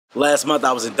Last month,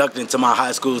 I was inducted into my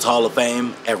high school's Hall of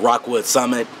Fame at Rockwood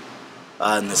Summit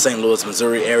in the St. Louis,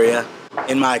 Missouri area.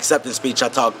 In my acceptance speech, I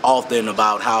talk often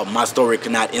about how my story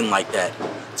could not end like that.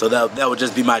 So that would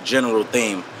just be my general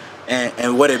theme.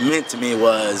 And what it meant to me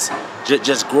was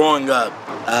just growing up,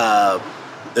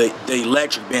 the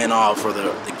electric being off or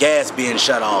the gas being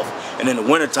shut off. And in the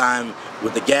wintertime,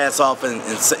 with the gas off in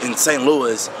St.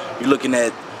 Louis, you're looking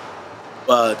at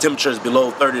temperatures below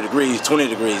 30 degrees, 20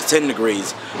 degrees, 10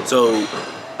 degrees. So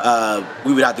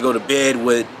we would have to go to bed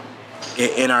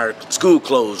in our school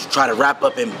clothes, try to wrap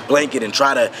up in blanket and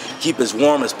try to keep as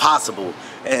warm as possible.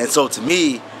 And so to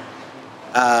me,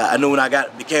 I knew when I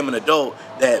became an adult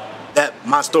that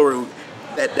my story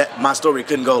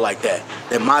couldn't go like that.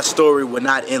 That my story would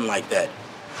not end like that.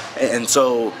 And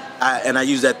so I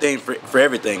use that thing for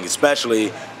everything, especially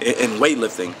in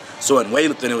weightlifting. So in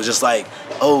weightlifting, it was just like,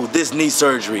 oh, this knee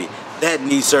surgery, that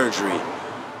knee surgery.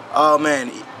 Oh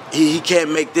man, he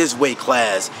can't make this weight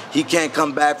class. He can't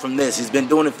come back from this. He's been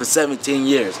doing it for 17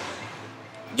 years.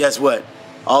 Guess what?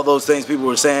 All those things people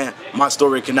were saying, my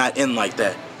story cannot end like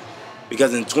that.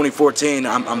 Because in 2014,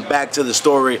 I'm back to the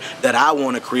story that I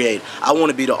want to create. I want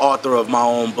to be the author of my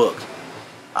own book.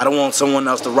 I don't want someone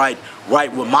else to write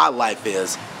what my life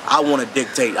is. I want to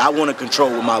dictate. I want to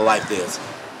control what my life is.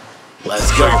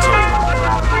 Let's go.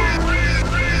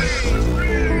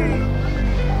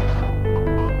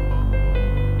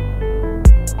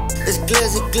 It's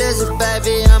glizzy, glizzy,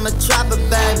 baby, I'm a trapper,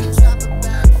 baby.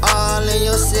 All in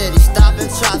your city, stopping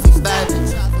traffic, baby.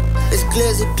 It's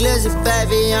glizzy, glizzy,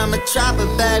 baby, I'm a trapper,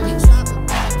 baby.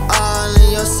 All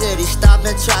in your city,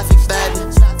 stopping traffic, baby.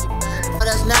 But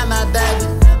that's not my baby.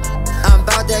 I'm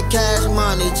about that cash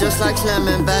money, just like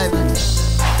Slimmin', baby.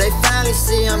 They finally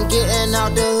see I'm getting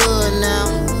out the hood now.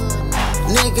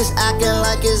 Niggas acting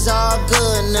like it's all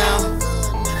good now.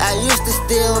 I used to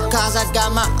steal cause I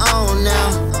got my own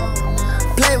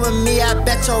now. Play with me, I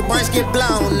bet your brains get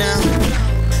blown now.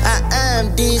 I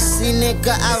am DC,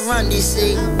 nigga, I run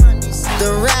DC. The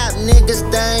rap niggas,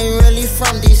 they ain't really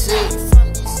from DC.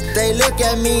 They look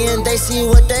at me and they see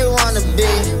what they wanna be.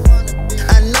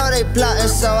 I know they plotting,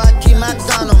 so I keep my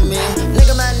gun on me.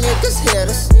 Nigga, my niggas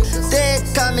hitters, they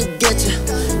come and get you.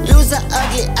 Use an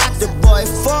ugly actor, boy,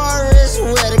 Forrest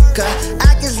Whitaker.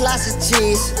 I get lots of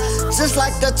cheese, just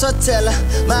like a tortilla.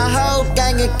 My whole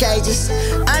gang in cages,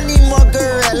 I need more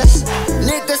gorillas.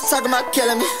 Niggas talking about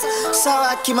killing me, so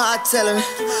I keep my artillery.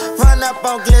 Run up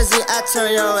on Glizzy, I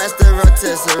turn your ass to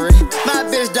rotisserie. My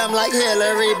bitch dumb like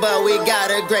Hillary, but we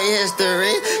got a great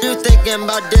history. You thinking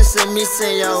about dissing me,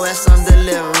 send your ass on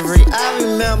delivery. I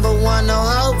remember one, no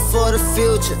hope for the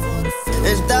future.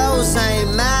 And those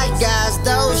ain't my guys,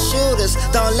 those shooters.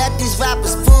 Don't let these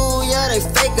rappers fool ya, they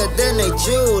faker than they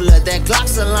jeweler. That Glock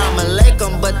salam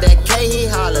alaikum, but that K he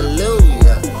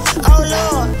hallelujah. Oh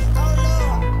Lord,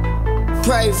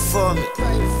 pray for me.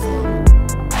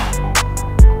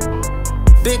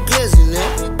 Big Glizzy,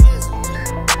 nigga.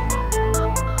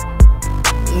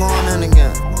 I'm on in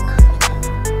again.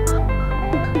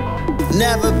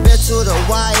 Never been to the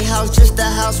White House, just the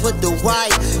house with the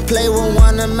white. Play with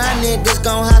one of my niggas,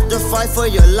 gon' have to fight for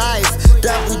your life.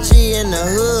 Double G in the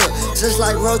hood, just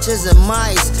like roaches and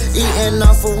mice. Eating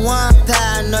off of one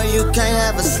pie, no you can't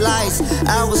have a slice.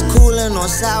 I was coolin' on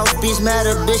South Beach, met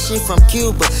a bitch, she from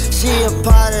Cuba. She a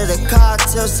part of the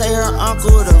cartel, say her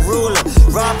uncle the ruler.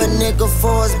 Rob a nigga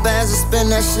for his bands and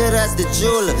spend that shit at the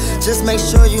jeweler. Just make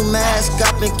sure you mask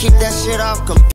up and keep that shit off computer.